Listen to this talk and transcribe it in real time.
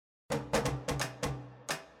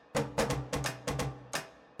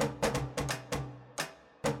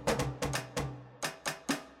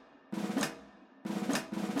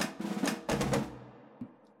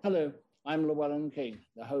Hello, I'm Llewellyn King,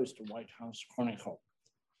 the host of White House Chronicle.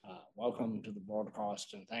 Welcome to the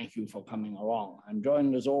broadcast and thank you for coming along. I'm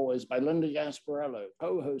joined as always by Linda Gasparello,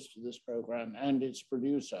 co-host of this program and its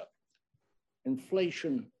producer.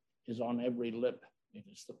 Inflation is on every lip. It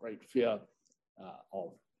is the great fear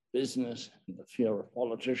of business and the fear of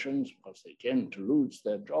politicians because they tend to lose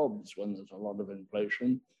their jobs when there's a lot of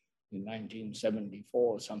inflation. In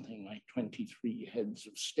 1974, something like 23 heads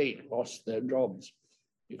of state lost their jobs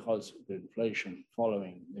because of inflation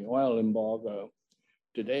following the oil embargo.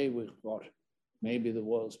 Today, we've got maybe the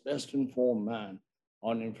world's best informed man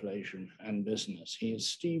on inflation and business. He is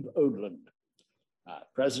Steve Oldland,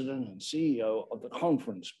 President and CEO of the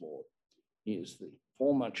Conference Board. He is the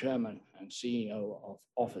former chairman and CEO of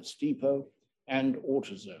Office Depot and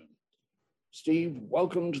AutoZone. Steve,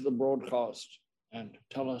 welcome to the broadcast and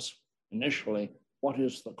tell us initially, what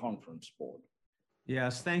is the Conference Board?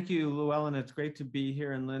 Yes, thank you, Llewellyn. It's great to be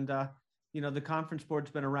here. And Linda, you know, the Conference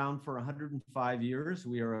Board's been around for 105 years.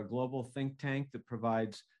 We are a global think tank that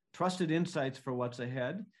provides trusted insights for what's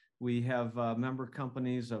ahead. We have member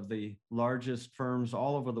companies of the largest firms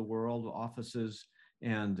all over the world, offices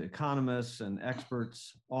and economists and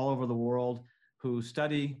experts all over the world who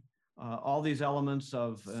study all these elements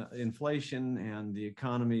of inflation and the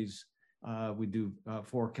economies. We do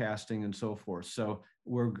forecasting and so forth. So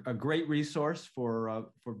we're a great resource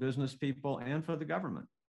for business people and for the government.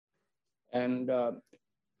 And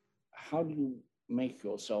how do you make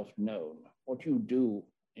yourself known? What do you do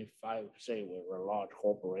if I say we're a large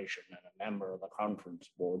corporation and a member of the Conference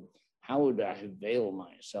Board? How would I avail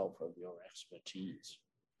myself of your expertise?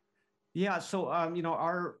 Yeah, so you know,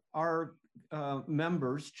 our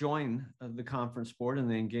members join the Conference Board and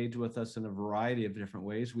they engage with us in a variety of different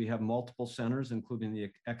ways. We have multiple centers, including the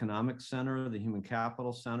Economic Center, the Human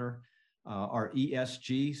Capital Center, our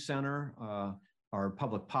ESG Center, our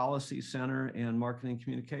Public Policy Center, and Marketing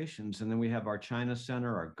Communications. And then we have our China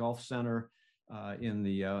Center, our Gulf Center in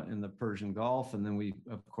the Persian Gulf, and then we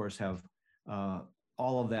of course have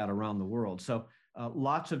all of that around the world. So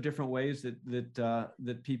lots of different ways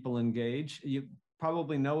that people engage. You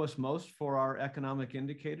probably know us most for our economic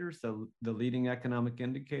indicators, the leading economic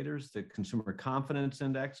indicators, the Consumer Confidence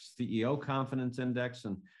Index, CEO Confidence Index,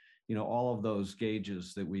 and you know all of those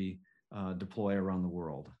gauges that we deploy around the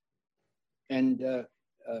world. And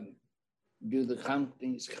do the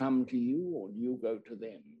companies come to you or do you go to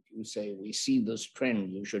them? You say, we see this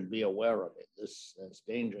trend, you should be aware of it. There's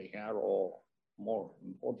danger here, or more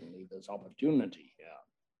importantly, there's opportunity here.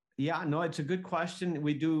 Yeah, no, it's a good question.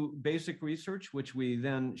 We do basic research, which we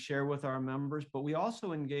then share with our members, but we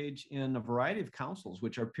also engage in a variety of councils,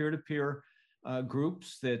 which are peer-to-peer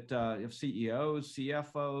groups that have CEOs,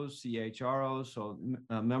 CFOs, CHROs, so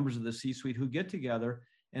members of the C-suite who get together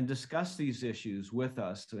and discuss these issues with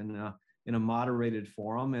us in a moderated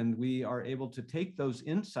forum. And we are able to take those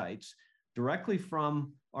insights directly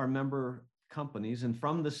from our member companies and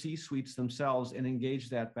from the C-suites themselves and engage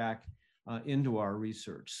that back into our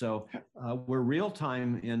research. So we're real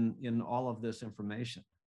time in all of this information.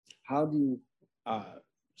 How do you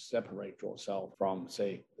separate yourself from,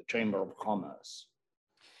 say, the Chamber of Commerce?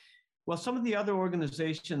 Well, some of the other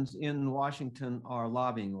organizations in Washington are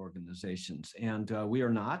lobbying organizations, and we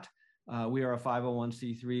are not. We are a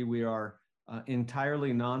 501c3. We are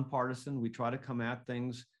entirely nonpartisan. We try to come at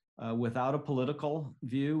things without a political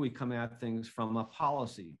view. We come at things from a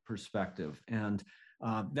policy perspective. And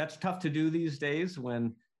that's tough to do these days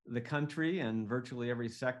when the country and virtually every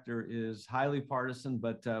sector is highly partisan,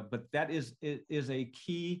 but that is a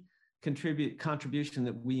key contribution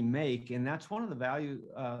that we make. And that's one of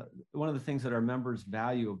the things that our members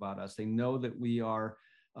value about us. They know that we are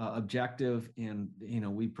objective and, you know,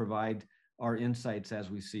 we provide our insights as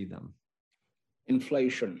we see them.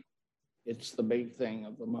 Inflation, it's the big thing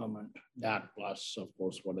of the moment. That plus, of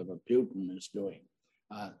course, whatever Putin is doing.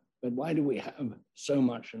 But why do we have so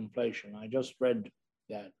much inflation? I just read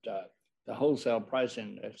that the wholesale price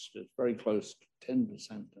index is very close to 10%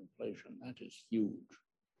 inflation. That is huge.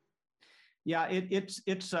 Yeah, it's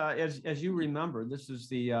as you remember, this is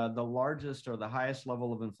the largest or the highest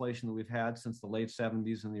level of inflation that we've had since the late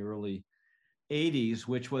 70s and the early 80s,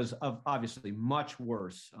 which was obviously much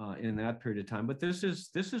worse in that period of time. But this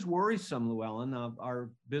is worrisome, Llewellyn.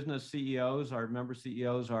 Our business CEOs, our member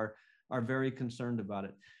CEOs are very concerned about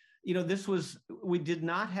it. You know, we did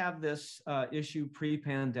not have this issue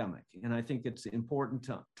pre-pandemic. And I think it's important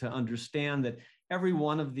to understand that every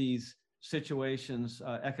one of these situations,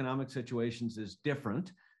 economic situations, is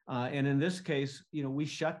different. And in this case, you know, we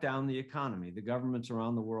shut down the economy. The governments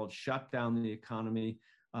around the world shut down the economy,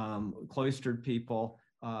 cloistered people,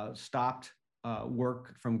 stopped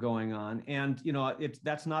work from going on. And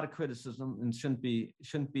that's not a criticism and shouldn't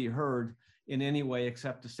be heard in any way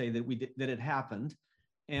except to say that that it happened.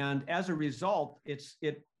 And as a result,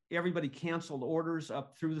 everybody canceled orders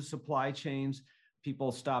up through the supply chains.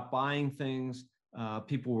 People stopped buying things.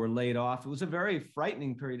 People were laid off. It was a very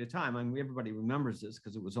frightening period of time. I mean, everybody remembers this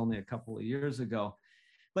because it was only a couple of years ago.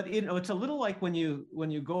 But it's a little like when you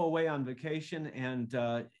go away on vacation and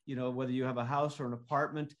whether you have a house or an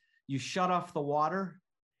apartment, you shut off the water,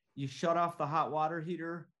 you shut off the hot water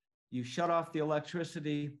heater, you shut off the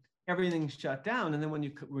electricity, everything's shut down. And then when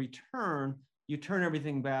you return, you turn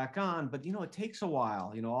everything back on. But it takes a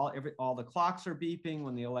while. All the clocks are beeping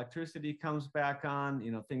when the electricity comes back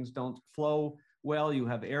on. Things don't flow well. You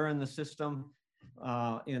have air in the system.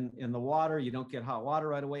 In the water, you don't get hot water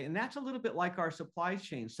right away. And that's a little bit like our supply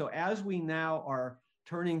chain. So as we now are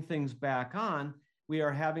turning things back on, we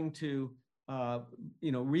are having to,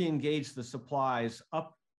 re-engage the supplies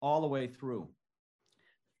up all the way through.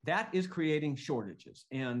 That is creating shortages.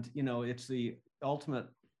 And, it's the ultimate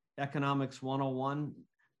economics 101,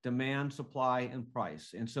 demand, supply, and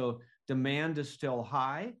price. And so demand is still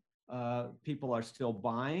high. People are still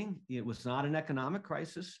buying. It was not an economic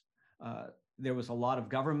crisis. There was a lot of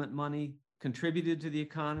government money contributed to the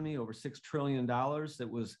economy, over $6 trillion that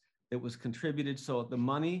was contributed. So the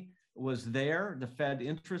money was there. The Fed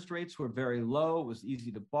interest rates were very low. It was easy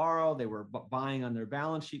to borrow. They were buying on their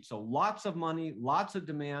balance sheet. So lots of money, lots of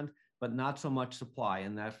demand, but not so much supply.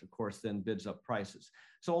 And that, of course, then bids up prices.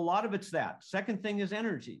 So a lot of it's that. Second thing is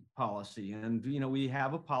energy policy. And, we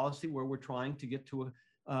have a policy where we're trying to get to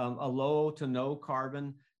a low to no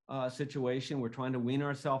carbon situation. We're trying to wean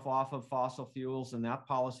ourselves off of fossil fuels, and that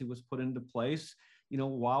policy was put into place,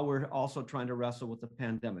 while we're also trying to wrestle with the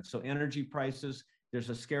pandemic. So energy prices, there's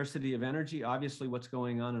a scarcity of energy. Obviously, what's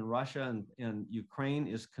going on in Russia and Ukraine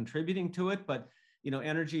is contributing to it, but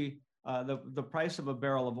energy, the price of a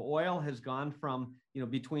barrel of oil has gone from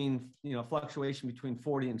fluctuation between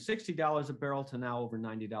 $40 and $60 a barrel to now over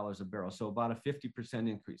 $90 a barrel. So about a 50%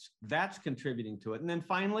 increase. That's contributing to it. And then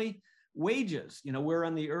finally, wages. We're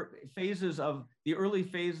in the early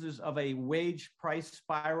phases of a wage price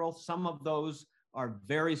spiral. Some of those are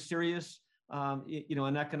very serious,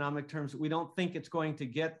 in economic terms. We don't think it's going to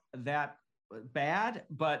get that bad,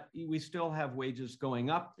 but we still have wages going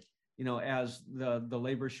up, as the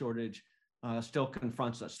labor shortage still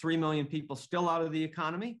confronts us. 3 million people still out of the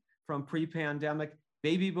economy from pre-pandemic,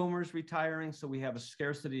 baby boomers retiring. So we have a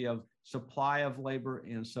scarcity of supply of labor.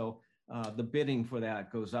 And so the bidding for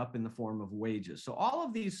that goes up in the form of wages. So all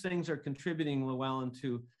of these things are contributing, Llewellyn,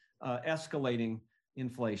 to escalating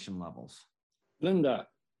inflation levels. Linda.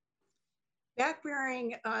 Back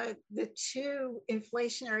during the two big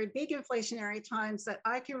inflationary times that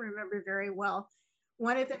I can remember very well,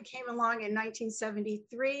 one of them came along in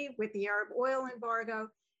 1973 with the Arab oil embargo.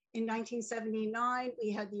 In 1979,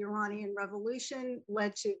 we had the Iranian Revolution,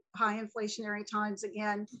 led to high inflationary times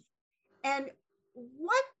again. And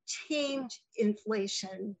what tamed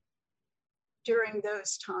inflation during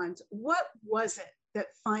those times? What was it that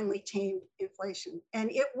finally tamed inflation?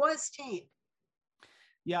 And it was tamed.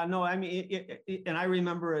 Yeah, no, I mean, and I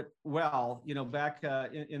remember it well, back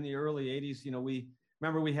in the early 80s, we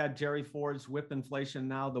remember we had Jerry Ford's whip inflation,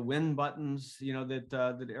 now the win buttons,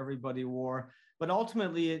 that everybody wore. But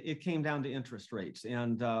ultimately, it came down to interest rates.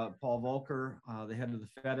 And Paul Volcker, the head of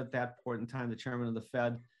the Fed at that point in time, the chairman of the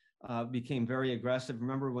Fed, became very aggressive.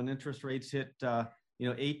 Remember when interest rates hit,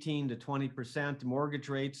 18 to 20%, mortgage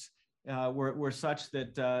rates were such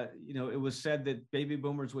that, it was said that baby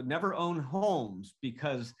boomers would never own homes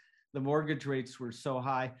because the mortgage rates were so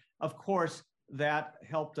high. Of course, that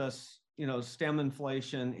helped us, stem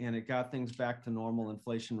inflation, and it got things back to normal.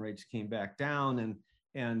 Inflation rates came back down,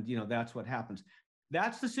 and that's what happens.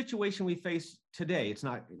 That's the situation we face today. It's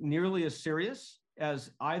not nearly as serious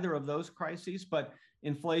as either of those crises, but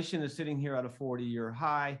inflation is sitting here at a 40-year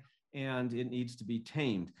high, and it needs to be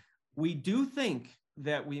tamed. We do think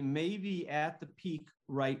that we may be at the peak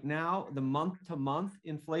right now. The month-to-month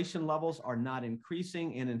inflation levels are not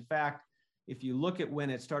increasing. And in fact, if you look at when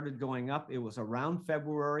it started going up, it was around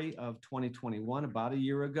February of 2021, about a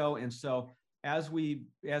year ago. And so as we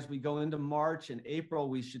go into March and April,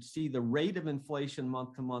 we should see the rate of inflation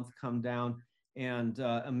month-to-month come down and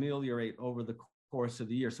ameliorate over the course of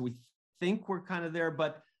the year. So we think we're kind of there,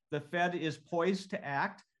 but the Fed is poised to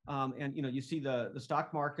act. And you see the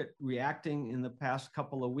stock market reacting in the past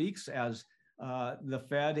couple of weeks as the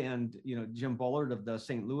Fed and Jim Bullard of the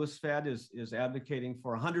St. Louis Fed is advocating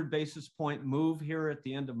for a 100 basis point move here at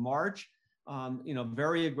the end of March.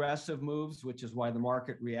 Very aggressive moves, which is why the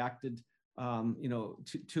market reacted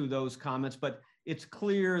to those comments. But it's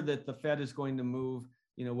clear that the Fed is going to move,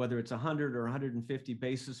 whether it's 100 or 150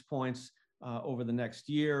 basis points over the next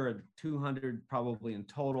year, and 200 probably in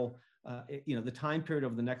total. The time period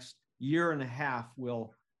of the next year and a half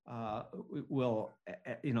will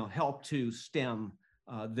help to stem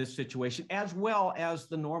this situation, as well as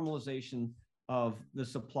the normalization of the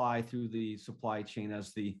supply through the supply chain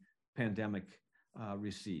as the pandemic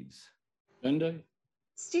recedes. Linda?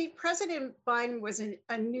 Steve, President Biden was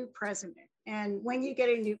a new president. And when you get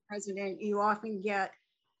a new president, you often get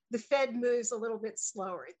the Fed moves a little bit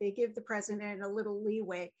slower. They give the president a little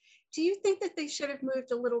leeway. Do you think that they should have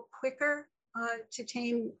moved a little quicker to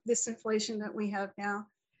tame this inflation that we have now?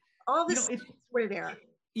 All the signs were there.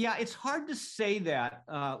 Yeah, it's hard to say that,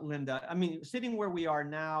 Linda. I mean, sitting where we are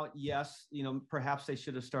now, yes, perhaps they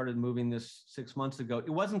should have started moving this 6 months ago. It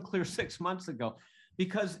wasn't clear 6 months ago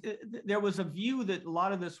because there was a view that a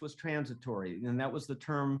lot of this was transitory, and that was the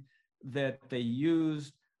term that they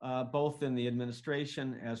used both in the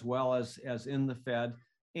administration as well as in the Fed.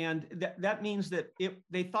 And that means that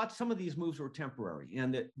they thought some of these moves were temporary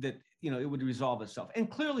and that it would resolve itself. And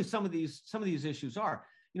clearly some of these issues are.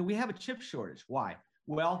 We have a chip shortage. Why?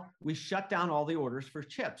 Well, we shut down all the orders for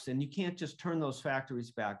chips, and you can't just turn those factories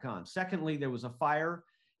back on. Secondly, there was a fire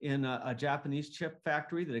in a Japanese chip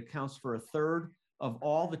factory that accounts for 1/3 of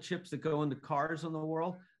all the chips that go into cars in the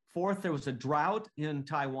world. Fourth, there was a drought in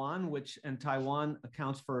Taiwan, and Taiwan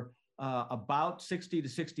accounts for about 60 to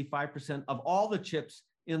 65% of all the chips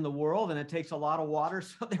in the world, and it takes a lot of water.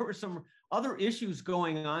 So there were some other issues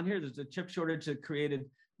going on here. There's a chip shortage that created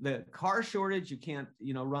the car shortage. You can't,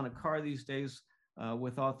 run a car these days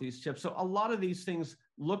without these chips. So a lot of these things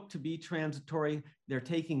look to be transitory. They're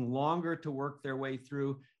taking longer to work their way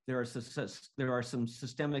through. There are some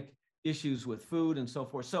systemic issues with food and so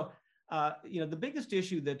forth. So, the biggest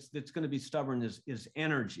issue that's going to be stubborn is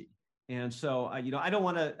energy. And so, I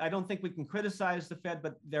don't think we can criticize the Fed,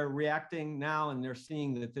 but they're reacting now and they're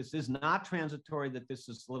seeing that this is not transitory, that this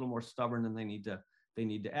is a little more stubborn and they need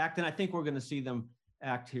to act. And I think we're going to see them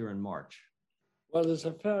act here in March. Well, there's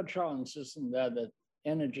a fair chance, isn't there, that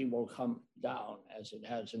energy will come down as it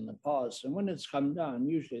has in the past. And when it's come down,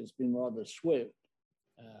 usually it's been rather swift.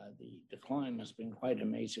 The decline has been quite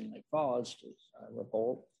amazingly fast, as I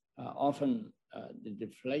recall. Often the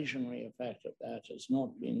deflationary effect of that has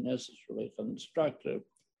not been necessarily constructive.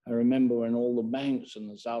 I remember when all the banks in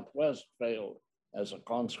the Southwest failed as a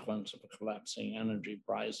consequence of a collapsing energy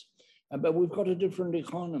price. But we've got a different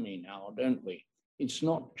economy now, don't we? It's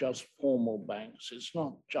not just formal banks. It's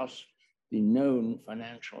not just the known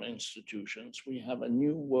financial institutions. We have a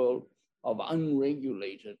new world of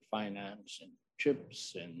unregulated finance in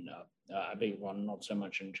chips, in a big one, not so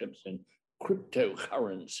much in chips, in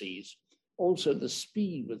cryptocurrencies. Also, the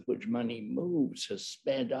speed with which money moves has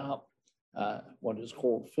sped up. What is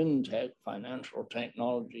called fintech, financial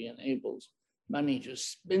technology, enables money to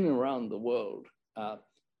spin around the world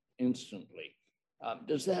instantly.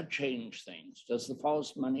 Does that change things? Does the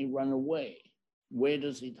fast money run away? Where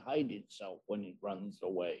does it hide itself when it runs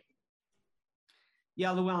away?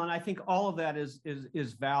 Yeah, Llewellyn, I think all of that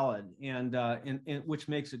is valid, and which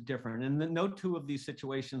makes it different. And no two of these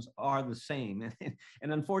situations are the same.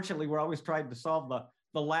 And unfortunately, we're always trying to solve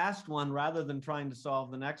the last one rather than trying to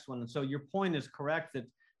solve the next one. And so your point is correct that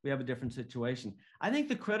we have a different situation. I think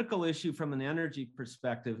the critical issue from an energy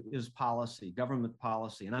perspective is policy, government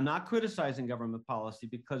policy. And I'm not criticizing government policy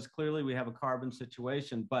because clearly we have a carbon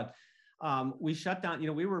situation, but we shut down,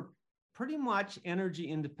 we were pretty much energy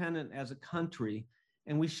independent as a country.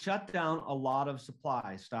 And we shut down a lot of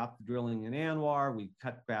supply, stopped the drilling in Anwar. We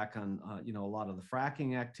cut back on, a lot of the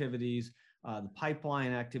fracking activities, the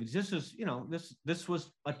pipeline activities. This is, this was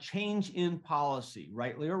a change in policy,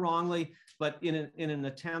 rightly or wrongly, but in an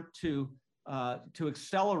attempt to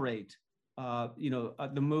accelerate,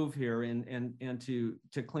 the move here and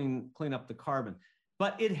to clean up the carbon.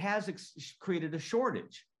 But it has created a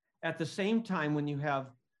shortage. At the same time, when you have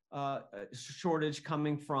a shortage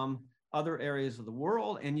coming from other areas of the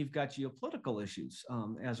world, and you've got geopolitical issues,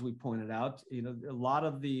 as we pointed out. A lot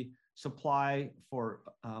of the supply for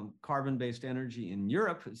carbon-based energy in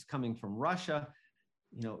Europe is coming from Russia.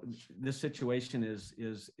 This situation is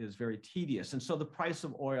very tedious, and so the price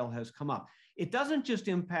of oil has come up. It doesn't just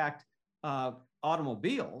impact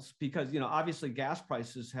automobiles because obviously gas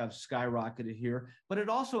prices have skyrocketed here, but it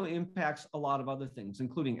also impacts a lot of other things,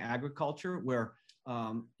 including agriculture, where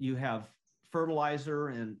you have fertilizer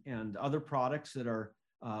and other products that are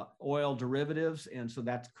oil derivatives. And so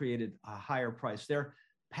that's created a higher price there.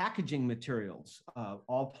 Packaging materials,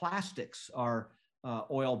 all plastics are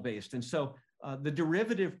oil-based. And so The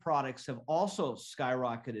derivative products have also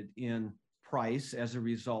skyrocketed in price as a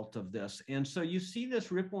result of this. And so you see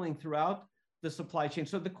this rippling throughout the supply chain.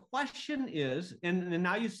 So the question is, and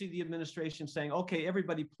now you see the administration saying, okay,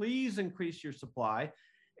 everybody, please increase your supply.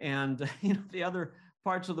 And the other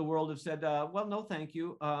parts of the world have said, well, no, thank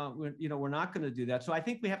you. We're not going to do that. So I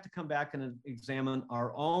think we have to come back and examine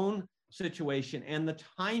our own situation and the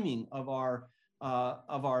timing of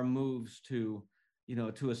our moves to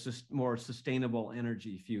a more sustainable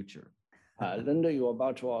energy future. Linda, you're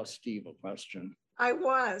about to ask Steve a question. I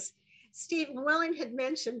was. Steve, Llewellyn had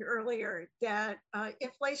mentioned earlier that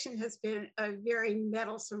inflation has been a very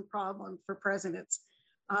meddlesome problem for presidents.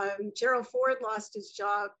 Gerald Ford lost his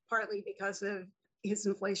job partly because of his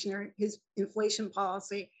inflation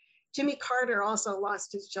policy. Jimmy Carter also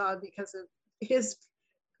lost his job because of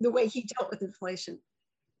the way he dealt with inflation.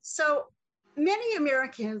 So many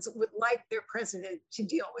Americans would like their president to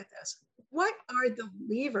deal with this. What are the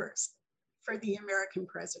levers for the American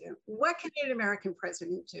president? What can an American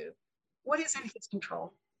president do? What is in his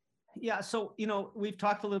control? Yeah, so, we've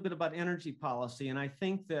talked a little bit about energy policy, and I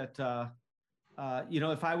think that,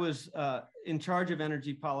 if I was in charge of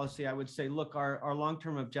energy policy, I would say, look, our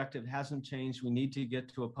long-term objective hasn't changed. We need to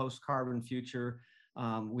get to a post-carbon future.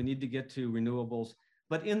 We need to get to renewables.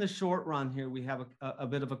 But in the short run here, we have a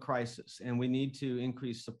bit of a crisis, and we need to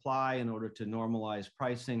increase supply in order to normalize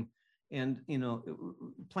pricing and,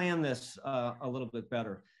 plan this a little bit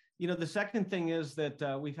better. The second thing is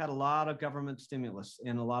that we've had a lot of government stimulus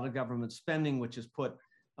and a lot of government spending, which has put,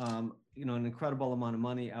 an incredible amount of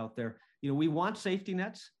money out there. We want safety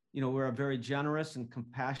nets. We're a very generous and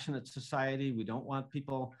compassionate society. We don't want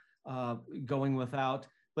people going without.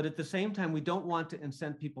 But at the same time, we don't want to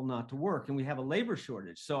incent people not to work, and we have a labor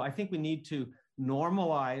shortage. So I think we need to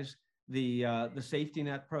normalize the safety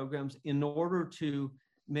net programs in order to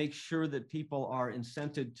make sure that people are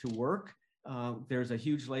incented to work. There's a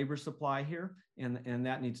huge labor supply here, and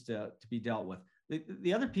that needs to be dealt with.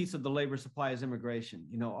 The other piece of the labor supply is immigration.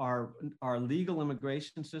 Our legal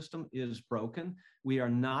immigration system is broken. We are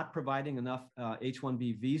not providing enough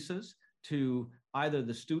H-1B visas to either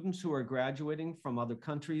the students who are graduating from other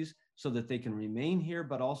countries so that they can remain here,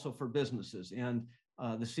 but also for businesses. And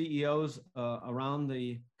the CEOs around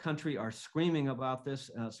the country are screaming about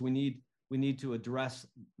this. So we need to address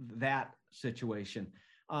that situation.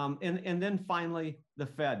 And then finally, the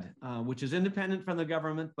Fed, which is independent from the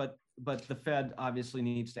government, but the Fed obviously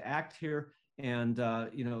needs to act here and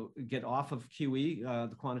get off of QE,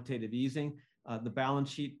 the quantitative easing. The balance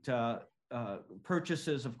sheet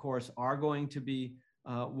purchases, of course, are going to be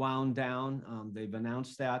wound down. They've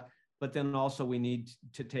announced that, but then also we need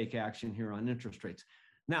to take action here on interest rates.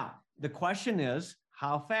 Now, the question is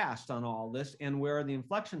how fast on all this and where are the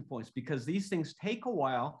inflection points? Because these things take a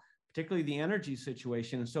while, particularly the energy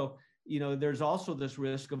situation. And so, there's also this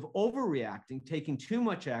risk of overreacting, taking too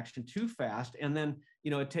much action too fast. And then,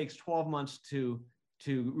 it takes 12 months to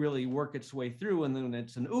really work its way through. And then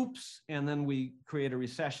it's an oops, and then we create a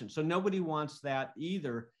recession. So nobody wants that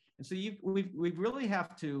either. And so we really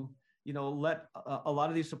have to, let a lot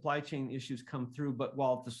of these supply chain issues come through, but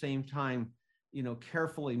while at the same time,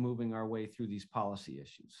 carefully moving our way through these policy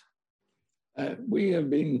issues. We have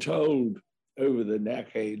been told over the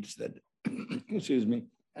decades that, excuse me,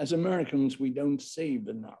 as Americans, we don't save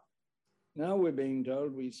enough. Now we're being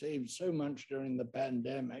told we saved so much during the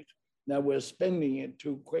pandemic. Now we're spending it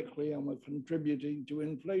too quickly and we're contributing to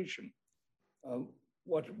inflation.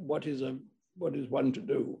 What is one to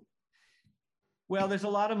do? Well, there's a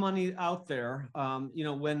lot of money out there.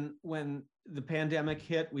 When the pandemic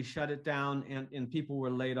hit, we shut it down and people were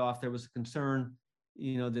laid off. There was a concern,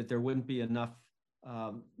 that there wouldn't be enough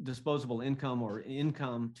disposable income or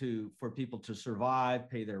income for people to survive,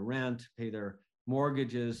 pay their rent, pay their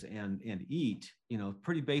mortgages, and eat.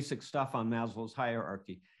 Pretty basic stuff on Maslow's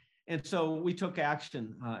hierarchy. And so we took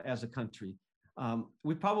action as a country.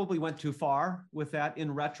 We probably went too far with that.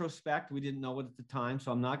 In retrospect, we didn't know it at the time.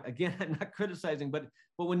 So I'm not criticizing, but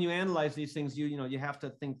when you analyze these things, you have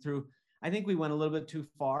to think through. I think we went a little bit too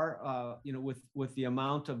far, with the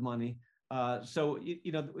amount of money. So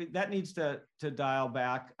that needs to dial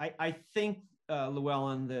back. I think,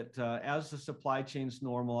 Llewellyn, that as the supply chains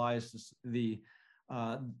normalize,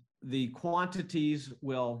 the quantities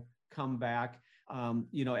will come back.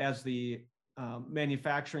 As the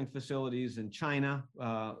manufacturing facilities in China,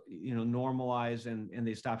 normalize and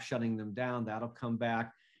they stop shutting them down, that'll come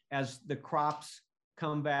back. As the crops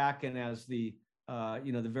come back and as the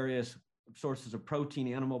various sources of protein,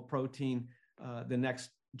 animal protein, the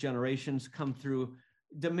next generations come through,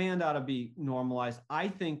 demand ought to be normalized, I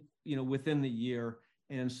think, within the year.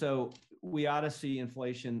 And so we ought to see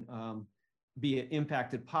inflation be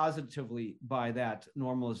impacted positively by that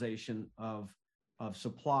normalization of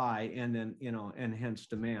supply and then, and hence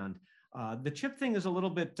demand. The chip thing is a little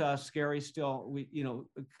bit scary still.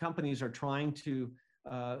 Companies are trying to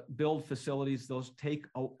build facilities. Those take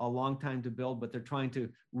a long time to build, but they're trying to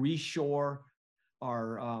reshore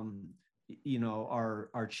our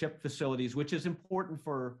chip facilities, which is important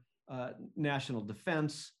for national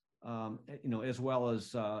defense, as well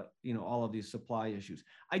as, all of these supply issues.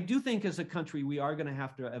 I do think as a country, we are going to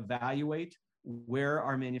have to evaluate where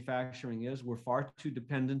our manufacturing is. We're far too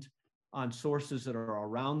dependent on sources that are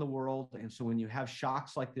around the world. And so when you have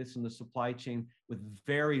shocks like this in the supply chain with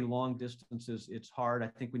very long distances, it's hard. I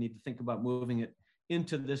think we need to think about moving it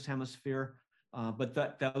into this hemisphere. But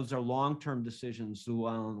those are long-term decisions,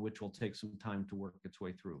 Llewellyn, which will take some time to work its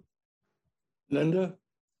way through. Linda?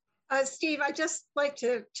 Steve, I'd just like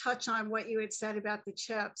to touch on what you had said about the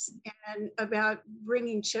chips and about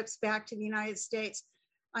bringing chips back to the United States.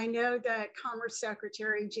 I know that Commerce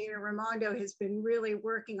Secretary Gina Raimondo has been really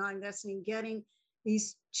working on this and getting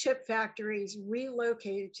these chip factories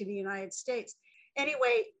relocated to the United States.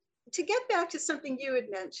 Anyway, to get back to something you had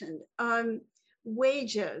mentioned,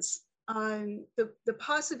 wages, the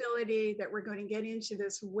possibility that we're going to get into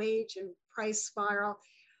this wage and price spiral.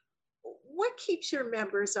 What keeps your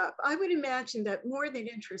members up? I would imagine that more than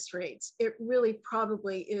interest rates, it really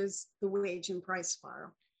probably is the wage and price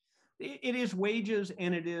spiral. It is wages,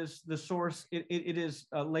 and it is the source. It is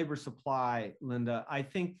labor supply, Linda. I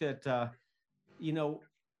think that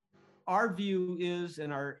our view is,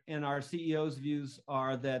 and our CEO's views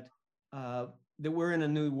are that that we're in a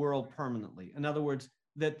new world permanently. In other words,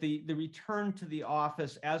 that the return to the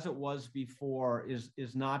office as it was before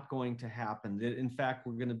is not going to happen. That in fact,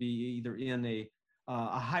 we're going to be either in a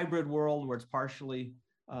hybrid world where it's partially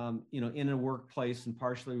in a workplace and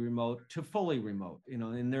partially remote to fully remote,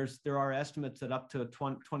 and there are estimates that up to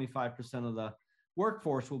 25% of the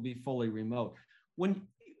workforce will be fully remote.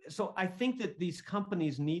 So I think that these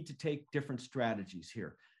companies need to take different strategies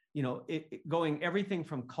here, going everything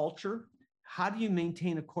from culture. How do you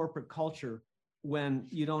maintain a corporate culture when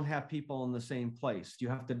you don't have people in the same place? You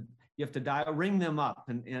have to ring them up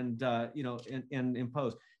and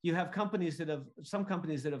impose. You have some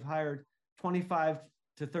companies that have hired 25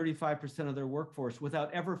 to 35% of their workforce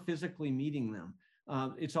without ever physically meeting them.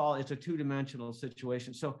 It's a two-dimensional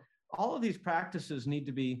situation. So all of these practices need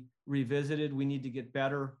to be revisited. We need to get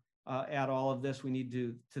better at all of this. We need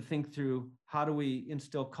to think through how do we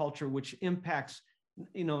instill culture which impacts,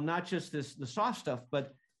 not just the soft stuff,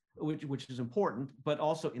 but which is important, but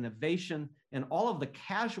also innovation and all of the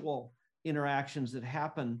casual interactions that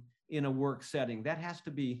happen in a work setting. That has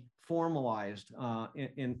to be formalized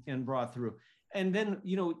and brought through. And then,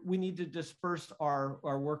 we need to disperse our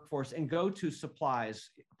workforce and go to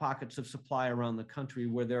pockets of supply around the country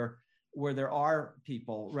where there are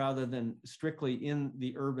people, rather than strictly in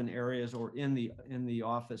the urban areas or in the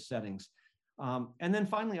office settings. And then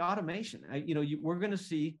finally, automation. We're going to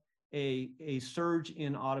see a surge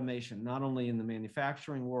in automation, not only in the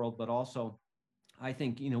manufacturing world, but also, I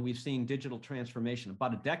think, we've seen digital transformation,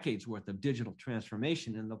 about a decade's worth of digital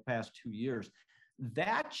transformation in the past 2 years.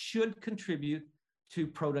 That should contribute to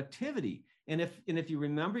productivity. And if you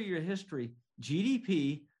remember your history,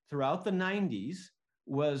 GDP throughout the 90s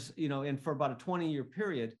was, and for about a 20-year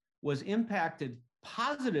period, was impacted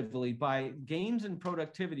positively by gains in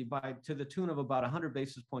productivity to the tune of about 100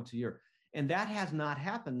 basis points a year. And that has not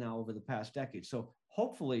happened now over the past decade. So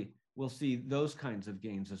hopefully we'll see those kinds of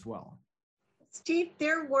gains as well. Steve,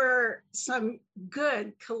 there were some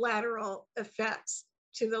good collateral effects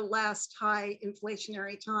to the last high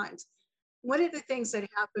inflationary times. One of the things that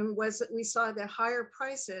happened was that we saw that higher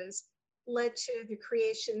prices led to the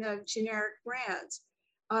creation of generic brands.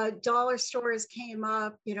 Dollar stores came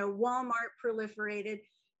up, Walmart proliferated.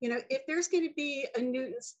 If there's going to be a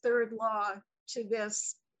Newton's third law to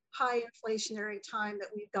this high inflationary time that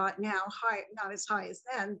we've got now, not as high as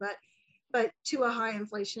then, but to a high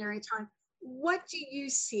inflationary time, what do you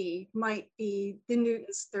see might be the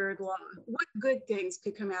Newton's third law? What good things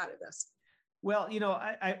could come out of this? Well,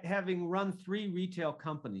 I having run 3 retail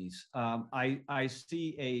companies, I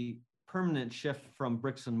see a permanent shift from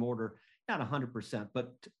bricks and mortar, not 100%,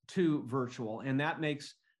 but to virtual. And that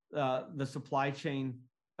makes the supply chain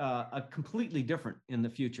completely different in the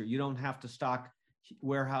future. You don't have to stock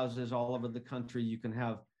warehouses all over the country. You can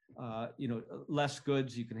have less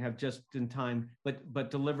goods. You can have just in time,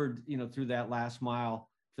 but delivered through that last mile,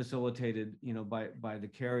 facilitated by the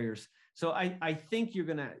carriers. So I think you're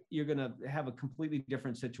gonna have a completely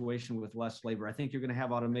different situation with less labor. I think you're gonna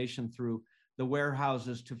have automation through the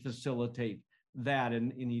warehouses to facilitate that.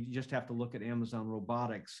 And you just have to look at Amazon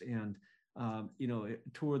Robotics and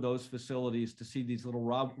tour those facilities to see these little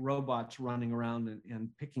robots running around and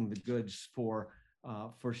picking the goods for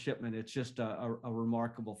shipment. It's just a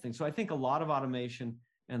remarkable thing. So I think a lot of automation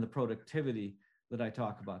and the productivity that I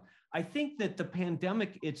talk about. I think that the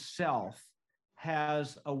pandemic itself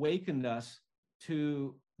has awakened us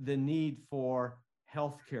to the need for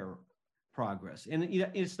healthcare progress. And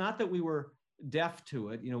it's not that we were deaf to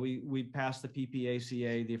it. We passed the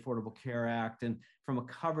PPACA, the Affordable Care Act, and from a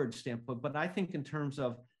coverage standpoint, but I think in terms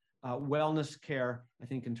of wellness care, I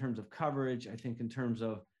think in terms of coverage, I think in terms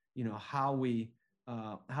of, how we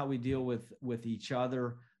deal with each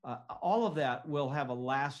other, all of that will have a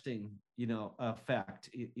lasting, effect.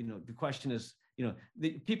 The question is,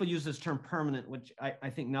 people use this term permanent, which I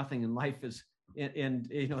think nothing in life is, and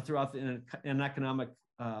throughout an economic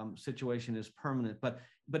situation is permanent,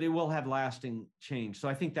 but it will have lasting change. So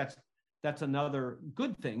I think that's another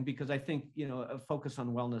good thing, because I think a focus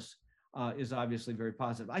on wellness is obviously very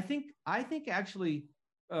positive. I think actually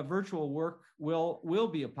virtual work will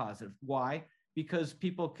be a positive. Why? Because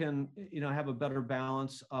people can have a better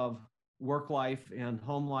balance of work life and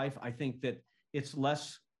home life. I think that it's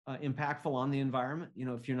less impactful on the environment,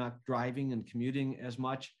 if you're not driving and commuting as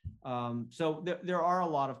much. So there are a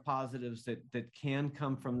lot of positives that can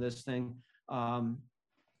come from this thing.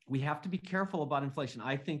 We have to be careful about inflation.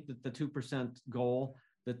 I think that the 2% goal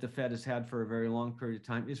that the Fed has had for a very long period of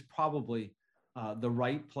time is probably the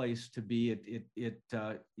right place to be. It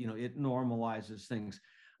normalizes things.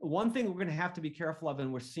 One thing we're going to have to be careful of,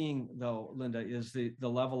 and we're seeing though, Linda, is the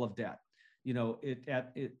level of debt.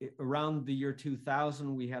 Around the year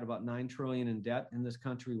 2000, we had about 9 trillion in debt in this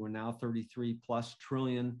country. We're now 33 plus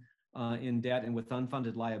trillion in debt, and with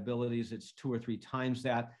unfunded liabilities, it's 2 or 3 times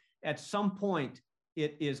that. At some point,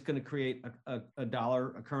 it is going to create a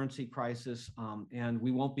currency crisis, and we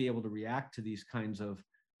won't be able to react to these kinds of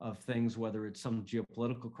things, whether it's some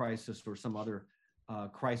geopolitical crisis or some other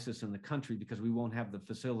crisis in the country, because we won't have the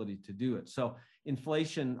facility to do it. So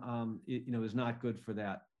inflation, is not good for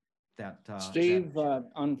that. Steve,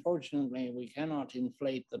 unfortunately, we cannot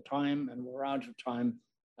inflate the time, and we're out of time.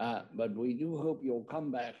 But we do hope you'll come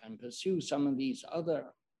back and pursue some of these other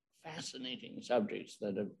fascinating subjects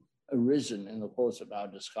that have arisen in the course of our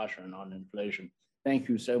discussion on inflation. Thank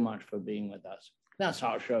you so much for being with us. That's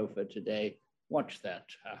our show for today. Watch that,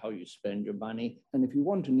 how you spend your money. And if you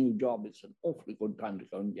want a new job, it's an awfully good time to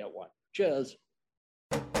go and get one. Cheers.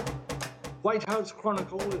 White House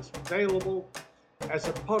Chronicle is available as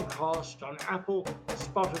a podcast on Apple,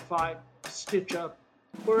 Spotify, Stitcher,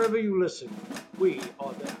 wherever you listen. We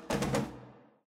are there.